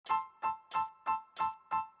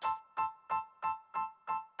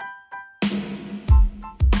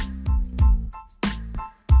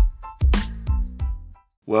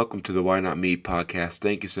Welcome to the Why Not Me podcast.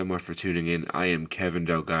 Thank you so much for tuning in. I am Kevin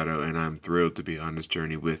Delgado, and I'm thrilled to be on this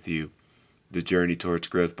journey with you. The journey towards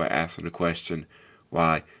growth by asking the question,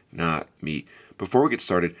 why not me? Before we get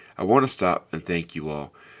started, I want to stop and thank you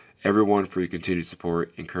all. Everyone for your continued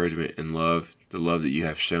support, encouragement, and love. The love that you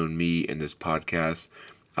have shown me in this podcast.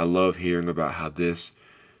 I love hearing about how this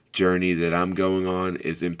journey that I'm going on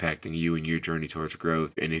is impacting you in your journey towards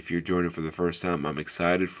growth. And if you're joining for the first time, I'm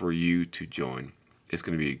excited for you to join. It's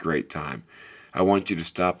going to be a great time. I want you to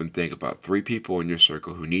stop and think about 3 people in your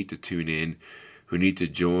circle who need to tune in, who need to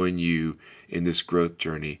join you in this growth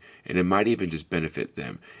journey, and it might even just benefit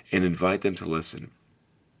them, and invite them to listen.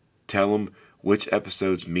 Tell them which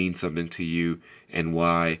episodes mean something to you and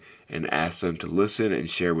why, and ask them to listen and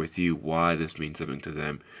share with you why this means something to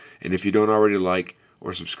them. And if you don't already like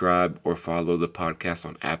or subscribe or follow the podcast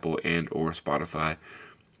on Apple and or Spotify,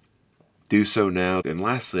 do so now. And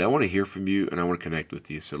lastly, I want to hear from you and I want to connect with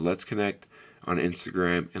you. So let's connect on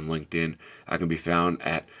Instagram and LinkedIn. I can be found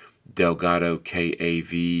at Delgado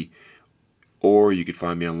KAV, or you can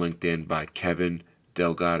find me on LinkedIn by Kevin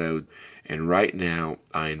Delgado. And right now,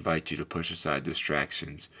 I invite you to push aside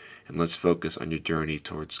distractions and let's focus on your journey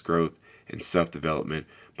towards growth and self-development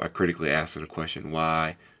by critically asking the question,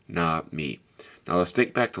 why not me? Now let's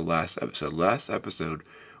think back to last episode. Last episode,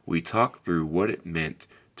 we talked through what it meant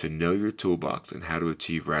to know your toolbox and how to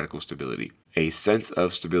achieve radical stability. A sense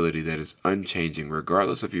of stability that is unchanging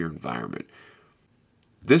regardless of your environment.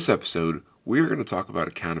 This episode, we are going to talk about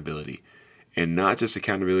accountability. And not just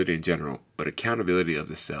accountability in general, but accountability of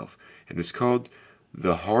the self. And it's called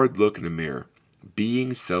the hard look in the mirror,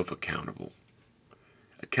 being self-accountable.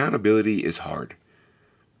 Accountability is hard.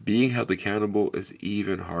 Being held accountable is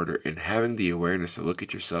even harder, and having the awareness to look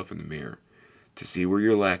at yourself in the mirror, to see where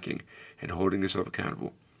you're lacking, and holding yourself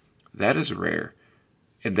accountable, that is rare,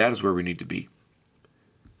 and that is where we need to be.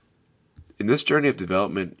 In this journey of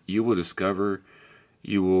development, you will discover,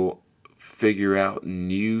 you will figure out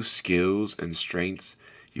new skills and strengths.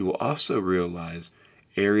 You will also realize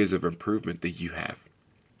areas of improvement that you have.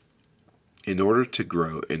 In order to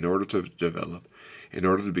grow, in order to develop, in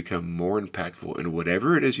order to become more impactful in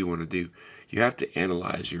whatever it is you want to do, you have to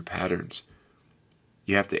analyze your patterns.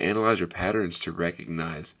 You have to analyze your patterns to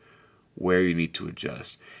recognize where you need to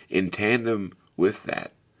adjust. In tandem with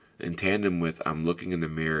that, in tandem with I'm looking in the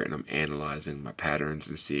mirror and I'm analyzing my patterns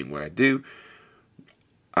and seeing what I do,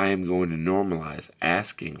 I am going to normalize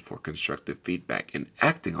asking for constructive feedback and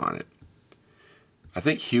acting on it. I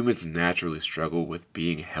think humans naturally struggle with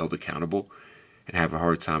being held accountable and have a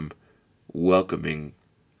hard time welcoming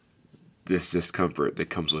this discomfort that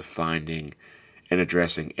comes with finding and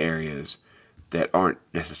addressing areas that aren't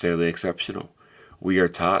necessarily exceptional. We are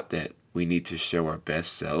taught that we need to show our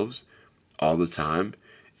best selves all the time,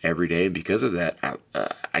 every day, and because of that,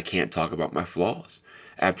 I can't talk about my flaws.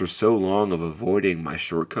 After so long of avoiding my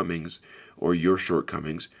shortcomings or your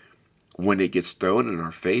shortcomings, when it gets thrown in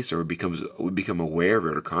our face or we become aware of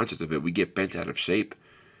it or conscious of it, we get bent out of shape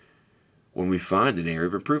when we find an area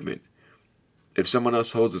of improvement. If someone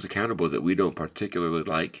else holds us accountable that we don't particularly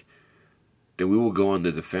like, then we will go on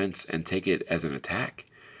the defense and take it as an attack.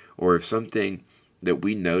 Or if something that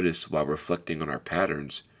we notice while reflecting on our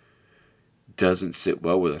patterns doesn't sit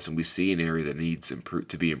well with us and we see an area that needs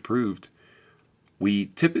to be improved, we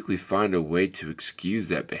typically find a way to excuse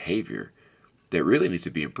that behavior that really needs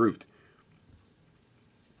to be improved.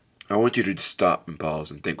 I want you to just stop and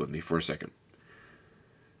pause and think with me for a second.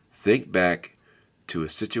 Think back to a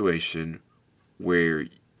situation where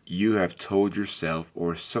you have told yourself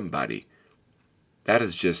or somebody, that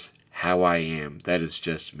is just how I am, that is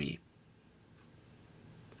just me.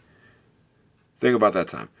 Think about that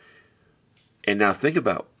time. And now think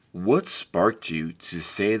about what sparked you to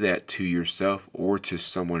say that to yourself or to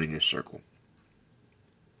someone in your circle.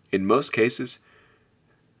 In most cases,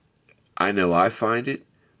 I know I find it,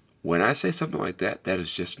 when I say something like that, that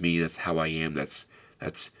is just me, that's how I am, that's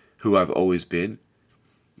who I've always been.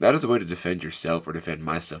 That is a way to defend yourself or defend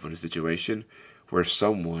myself in a situation where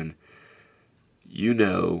someone you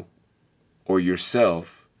know or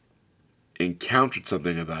yourself encountered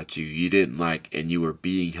something about you didn't like and you were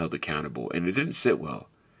being held accountable and it didn't sit well.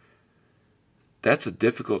 That's a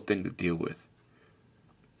difficult thing to deal with.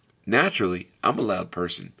 Naturally, I'm a loud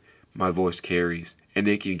person. My voice carries and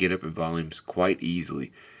it can get up in volumes quite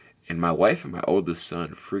easily. And my wife and my oldest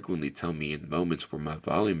son frequently tell me in moments where my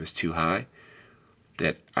volume is too high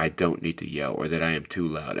that I don't need to yell or that I am too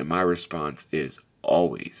loud. And my response is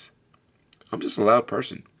always, I'm just a loud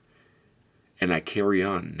person. And I carry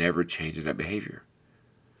on, never changing that behavior.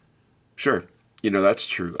 Sure, that's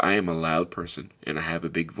true. I am a loud person and I have a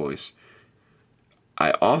big voice.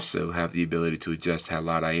 I also have the ability to adjust how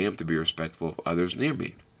loud I am to be respectful of others near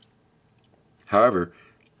me. However,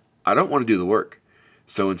 I don't want to do the work,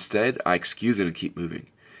 so instead I excuse it and keep moving.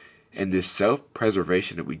 And this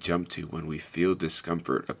self-preservation that we jump to when we feel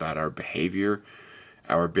discomfort about our behavior,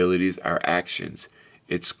 our abilities, our actions,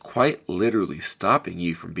 it's quite literally stopping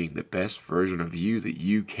you from being the best version of you that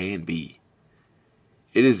you can be.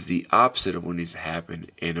 It is the opposite of what needs to happen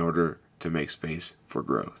in order to make space for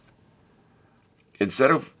growth.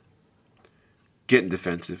 Instead of getting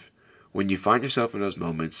defensive, when you find yourself in those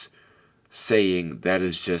moments saying, that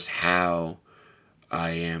is just how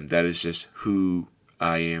I am, that is just who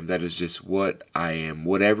I am, that is just what I am,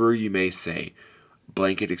 whatever you may say,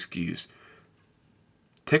 blanket excuse,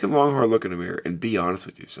 take a long, hard look in the mirror and be honest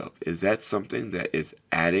with yourself. Is that something that is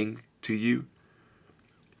adding to you?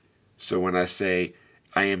 So when I say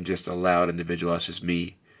I am just a loud individual, that's just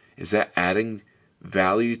me, is that adding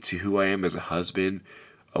value to who I am as a husband,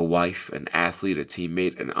 a wife, an athlete, a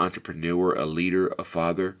teammate, an entrepreneur, a leader, a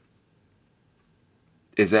father?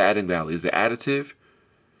 Is that adding value? Is it additive?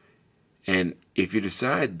 And if you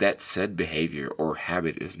decide that said behavior or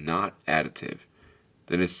habit is not additive,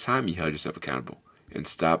 then it's time you held yourself accountable and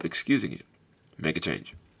stop excusing it. Make a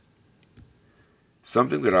change.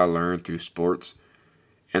 Something that I learned through sports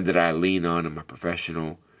and that I lean on in my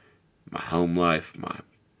professional, my home life, my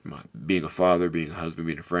being a father, being a husband,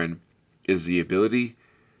 being a friend, is the ability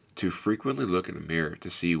to frequently look in the mirror to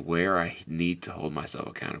see where I need to hold myself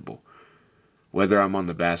accountable. Whether I'm on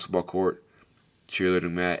the basketball court,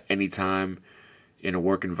 cheerleading mat, anytime in a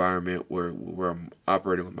work environment where I'm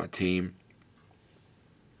operating with my team,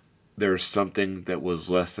 there was something that was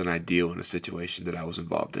less than ideal in a situation that I was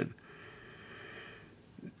involved in.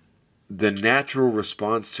 The natural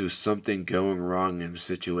response to something going wrong in a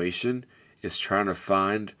situation is trying to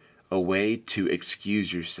find a way to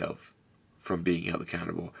excuse yourself from being held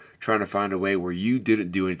accountable. Trying to find a way where you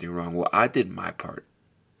didn't do anything wrong. Well, I did my part.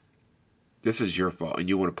 This is your fault, and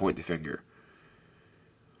you want to point the finger.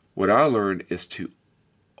 What I learned is to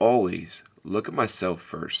always look at myself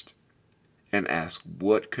first and ask,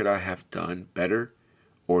 what could I have done better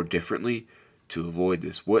or differently to avoid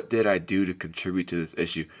this? What did I do to contribute to this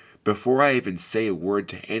issue? Before I even say a word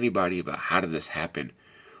to anybody about how did this happen,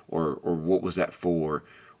 or what was that for,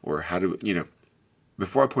 or how do,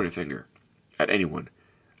 before I point a finger at anyone,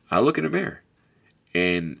 I look in the mirror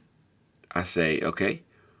and I say, okay,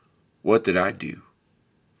 what did I do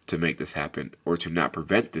to make this happen or to not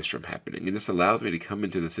prevent this from happening? And this allows me to come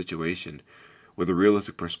into the situation with a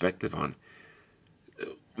realistic perspective on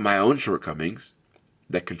my own shortcomings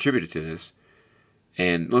that contributed to this.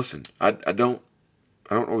 And listen, I don't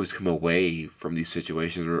always come away from these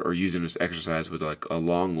situations or using this exercise with like a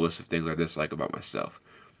long list of things I dislike about myself.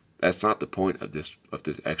 That's not the point of this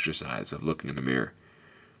exercise of looking in the mirror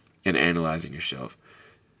and analyzing yourself.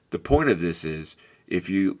 The point of this is if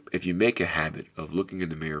you make a habit of looking in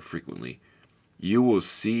the mirror frequently, you will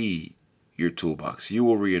see your toolbox. You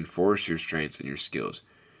will reinforce your strengths and your skills.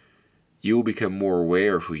 You will become more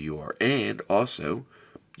aware of who you are, and also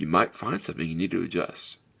you might find something you need to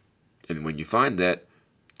adjust. And when you find that,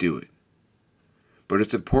 do it. But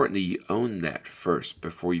it's important that you own that first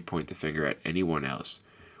before you point the finger at anyone else.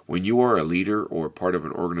 When you are a leader or part of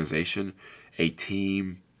an organization, a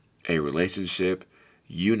team, a relationship,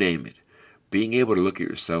 you name it, being able to look at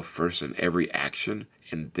yourself first in every action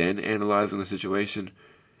and then analyzing the situation,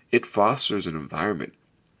 it fosters an environment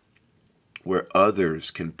where others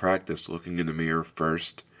can practice looking in the mirror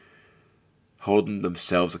first, holding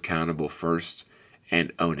themselves accountable first,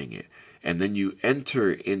 and owning it. And then you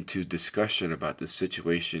enter into discussion about the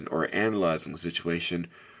situation or analyzing the situation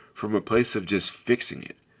from a place of just fixing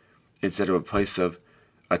it instead of a place of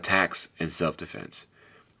attacks and self-defense.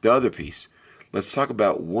 The other piece, let's talk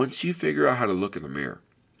about once you figure out how to look in the mirror.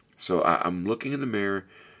 So I'm looking in the mirror,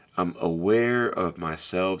 I'm aware of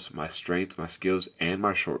myself, my strengths, my skills, and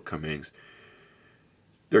my shortcomings.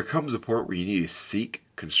 There comes a point where you need to seek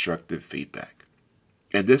constructive feedback.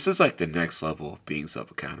 And this is like the next level of being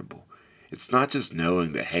self-accountable. It's not just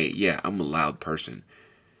knowing that, hey, yeah, I'm a loud person.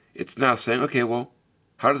 It's now saying, okay, well,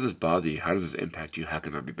 how does this bother you? How does this impact you? How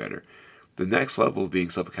can I be better? The next level of being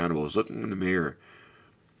self-accountable is looking in the mirror,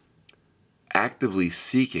 actively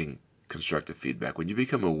seeking constructive feedback. When you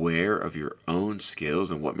become aware of your own skills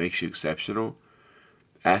and what makes you exceptional,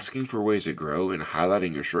 asking for ways to grow and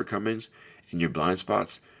highlighting your shortcomings and your blind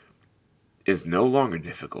spots is no longer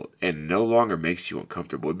difficult and no longer makes you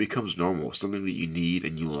uncomfortable. It becomes normal, something that you need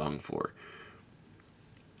and you long for.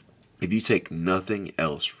 If you take nothing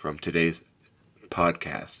else from today's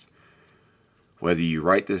podcast, Whether you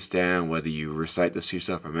write this down, whether you recite this to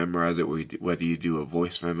yourself or memorize it, whether you do a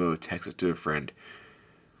voice memo, text it to a friend,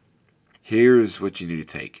 here's what you need to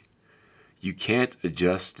take. You can't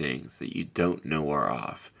adjust things that you don't know are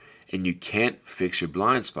off, and you can't fix your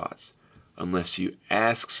blind spots unless you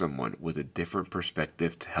ask someone with a different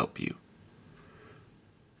perspective to help you.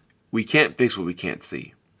 We can't fix what we can't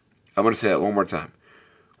see. I'm going to say that one more time.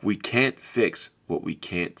 We can't fix what we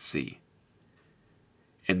can't see.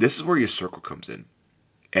 And this is where your circle comes in.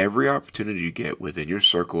 Every opportunity you get within your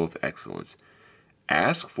circle of excellence,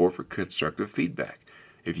 ask for constructive feedback.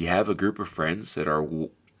 If you have a group of friends that are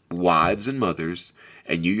wives and mothers,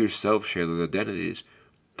 and you yourself share those identities,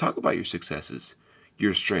 talk about your successes,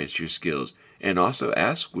 your strengths, your skills, and also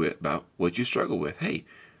ask about what you struggle with. Hey,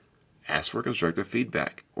 ask for constructive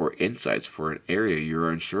feedback or insights for an area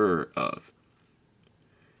you're unsure of.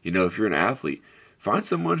 If you're an athlete, find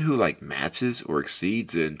someone who matches or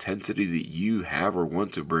exceeds the intensity that you have or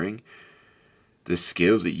want to bring, the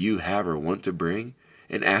skills that you have or want to bring,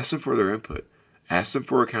 and ask them for their input. Ask them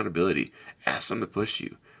for accountability. Ask them to push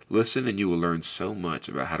you. Listen, and you will learn so much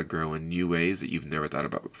about how to grow in new ways that you've never thought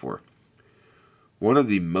about before. One of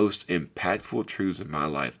the most impactful truths in my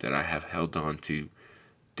life that I have held on to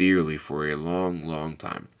dearly for a long, long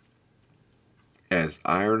time. As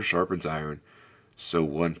iron sharpens iron, so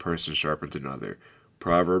one person sharpens another.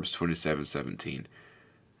 Proverbs 27:17.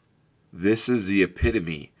 This is the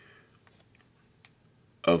epitome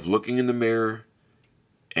of looking in the mirror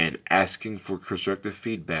and asking for constructive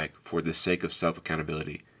feedback for the sake of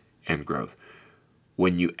self-accountability and growth.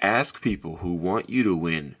 When you ask people who want you to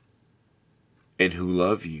win and who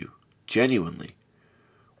love you genuinely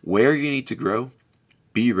where you need to grow,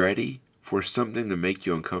 be ready for something to make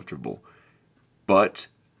you uncomfortable, but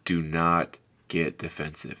do not get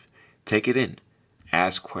defensive. Take it in.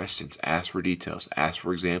 Ask questions. Ask for details. Ask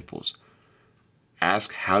for examples.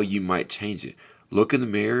 Ask how you might change it. Look in the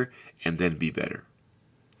mirror and then be better.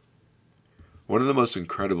 One of the most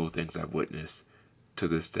incredible things I've witnessed to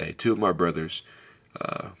this day, two of my brothers,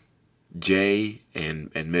 Jay and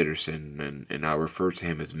Mitterson, and I refer to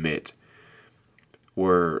him as Mitt,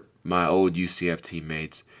 were my old UCF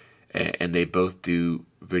teammates, and they both do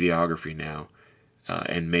videography now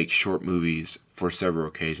and make short movies for several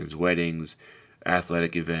occasions, weddings,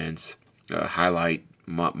 athletic events, highlight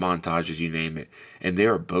montages, you name it. And they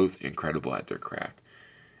are both incredible at their craft.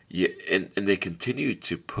 Yeah, and they continue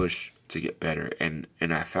to push to get better. And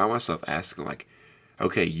I found myself asking,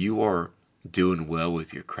 okay, you are doing well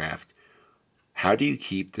with your craft. How do you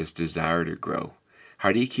keep this desire to grow?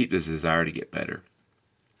 How do you keep this desire to get better?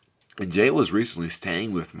 And Jay was recently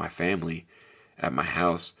staying with my family at my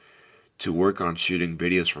house to work on shooting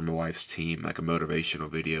videos for my wife's team, like a motivational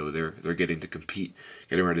video. They're getting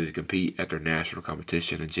ready to compete at their national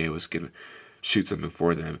competition, and Jay was gonna shoot something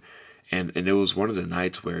for them. And it was one of the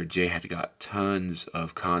nights where Jay had got tons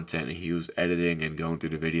of content, and he was editing and going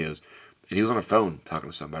through the videos, and he was on the phone talking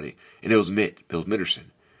to somebody, and it was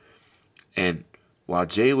Mitterson. And while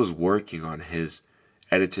Jay was working on his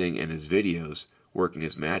editing and his videos, working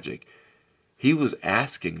his magic, he was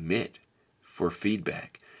asking Mitt for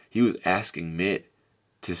feedback. He was asking Mitt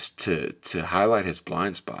to highlight his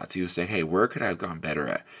blind spots. He was saying, hey, where could I have gone better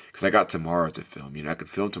at? Because I got tomorrow to film. I could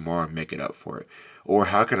film tomorrow and make it up for it. Or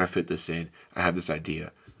how can I fit this in? I have this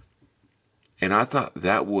idea. And I thought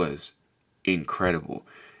that was incredible.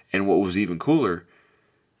 And what was even cooler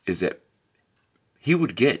is that he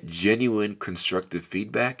would get genuine constructive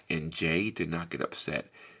feedback, and Jay did not get upset.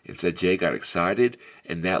 Instead, Jay got excited,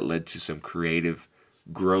 and that led to some creative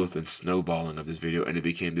growth and snowballing of this video, and it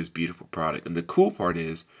became this beautiful product. And the cool part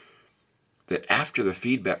is that after the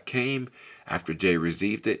feedback came, after Jay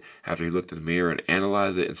received it, after he looked in the mirror and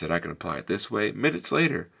analyzed it and said, I can apply it this way, minutes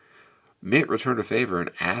later, Mitt returned a favor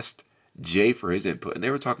and asked Jay for his input. And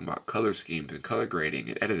they were talking about color schemes and color grading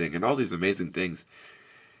and editing and all these amazing things,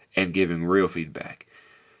 and giving real feedback.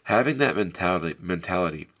 Having that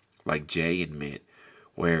mentality like Jay and Mitt,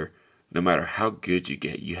 where no matter how good you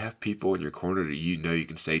get, you have people in your corner that you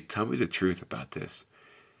can say, tell me the truth about this.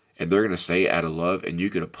 And they're going to say it out of love, and you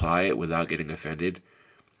can apply it without getting offended.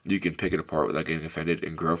 You can pick it apart without getting offended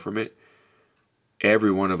and grow from it.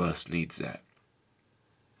 Every one of us needs that.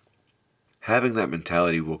 Having that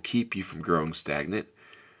mentality will keep you from growing stagnant,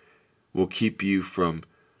 will keep you from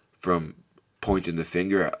pointing the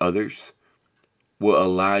finger at others, will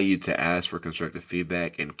allow you to ask for constructive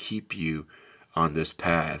feedback, and keep you on this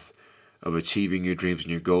path of achieving your dreams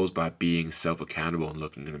and your goals by being self-accountable and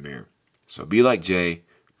looking in the mirror. So be like Jay,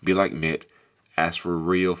 be like Mitt, ask for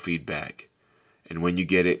real feedback, and when you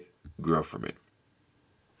get it, grow from it.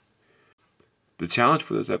 The challenge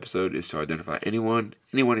for this episode is to identify anyone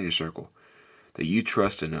in your circle that you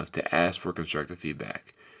trust enough to ask for constructive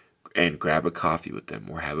feedback, and grab a coffee with them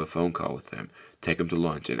or have a phone call with them. Take them to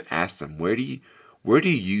lunch and ask them, where do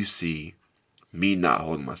you see me not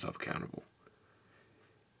holding myself accountable?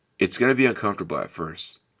 It's going to be uncomfortable at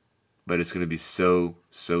first, but it's going to be so,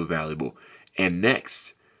 so valuable. And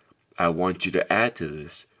next, I want you to add to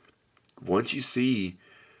this. Once you see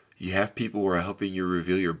you have people who are helping you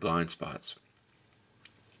reveal your blind spots,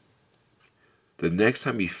 the next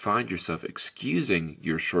time you find yourself excusing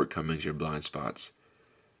your shortcomings, your blind spots,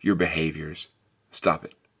 your behaviors, stop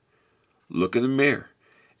it. Look in the mirror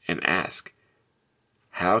and ask,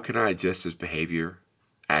 how can I adjust this behavior,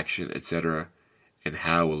 action, etc., and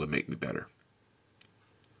how will it make me better?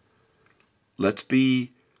 Let's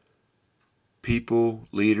be people,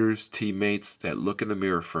 leaders, teammates that look in the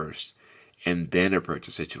mirror first and then approach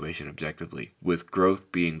the situation objectively, with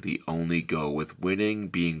growth being the only goal, with winning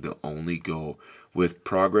being the only goal, with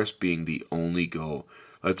progress being the only goal.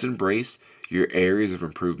 Let's embrace your areas of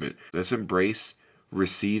improvement. Let's embrace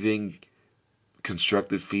receiving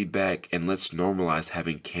constructive feedback, and let's normalize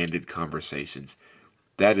having candid conversations.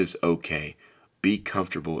 That is okay. Be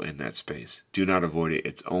comfortable in that space. Do not avoid it.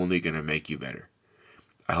 It's only going to make you better.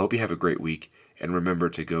 I hope you have a great week, and remember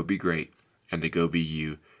to go be great and to go be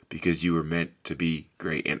you, because you were meant to be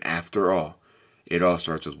great. And after all, it all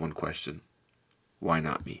starts with one question. Why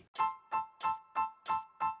not me?